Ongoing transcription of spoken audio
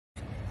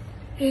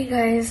Hey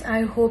guys,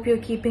 I hope you're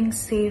keeping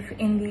safe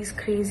in these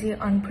crazy,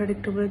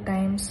 unpredictable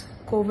times.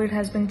 COVID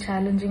has been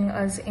challenging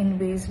us in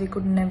ways we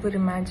could never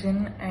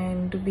imagine,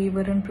 and we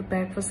weren't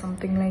prepared for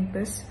something like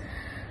this.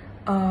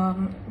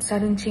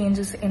 Sudden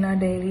changes in our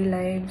daily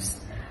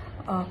lives,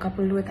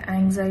 coupled with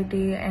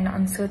anxiety and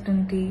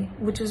uncertainty,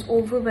 which is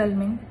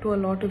overwhelming to a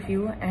lot of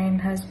you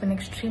and has been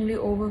extremely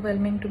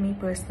overwhelming to me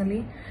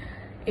personally.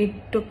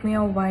 It took me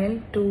a while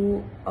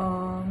to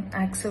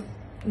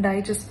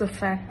digest the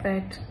fact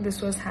that this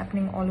was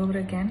happening all over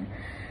again.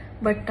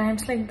 But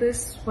times like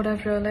this, what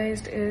I've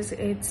realized is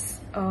it's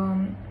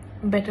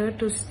better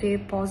to stay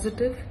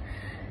positive,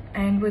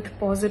 and with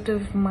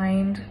positive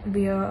mind,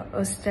 we are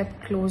a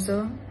step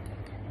closer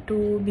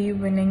to be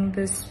winning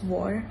this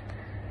war.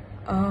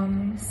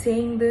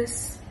 Saying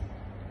this,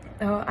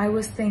 I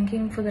was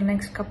thinking for the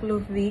next couple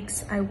of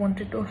weeks, I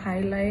wanted to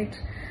highlight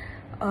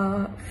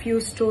a few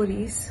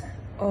stories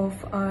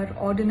of our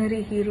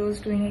ordinary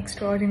heroes doing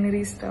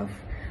extraordinary stuff,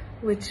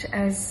 which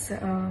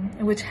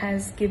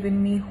has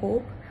given me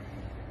hope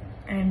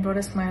and brought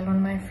a smile on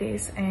my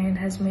face, and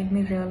has made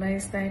me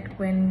realize that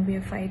when we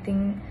are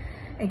fighting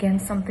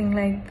against something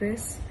like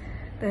this,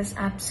 there's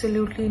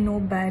absolutely no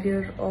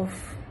barrier of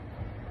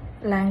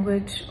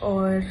language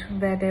or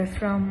where they're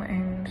from,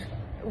 and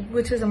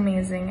which is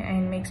amazing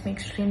and makes me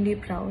extremely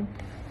proud.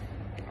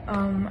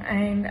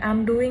 And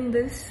I'm doing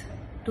this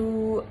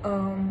to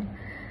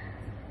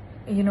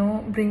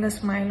bring a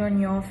smile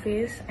on your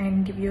face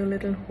and give you a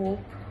little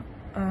hope,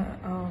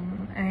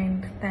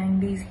 and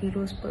thank these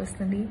heroes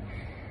personally.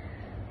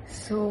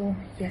 So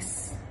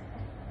yes,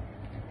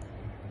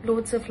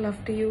 loads of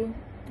love to you,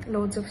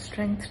 loads of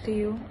strength to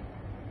you.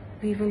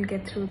 We will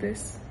get through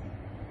this.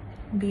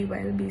 Be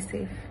well, be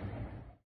safe.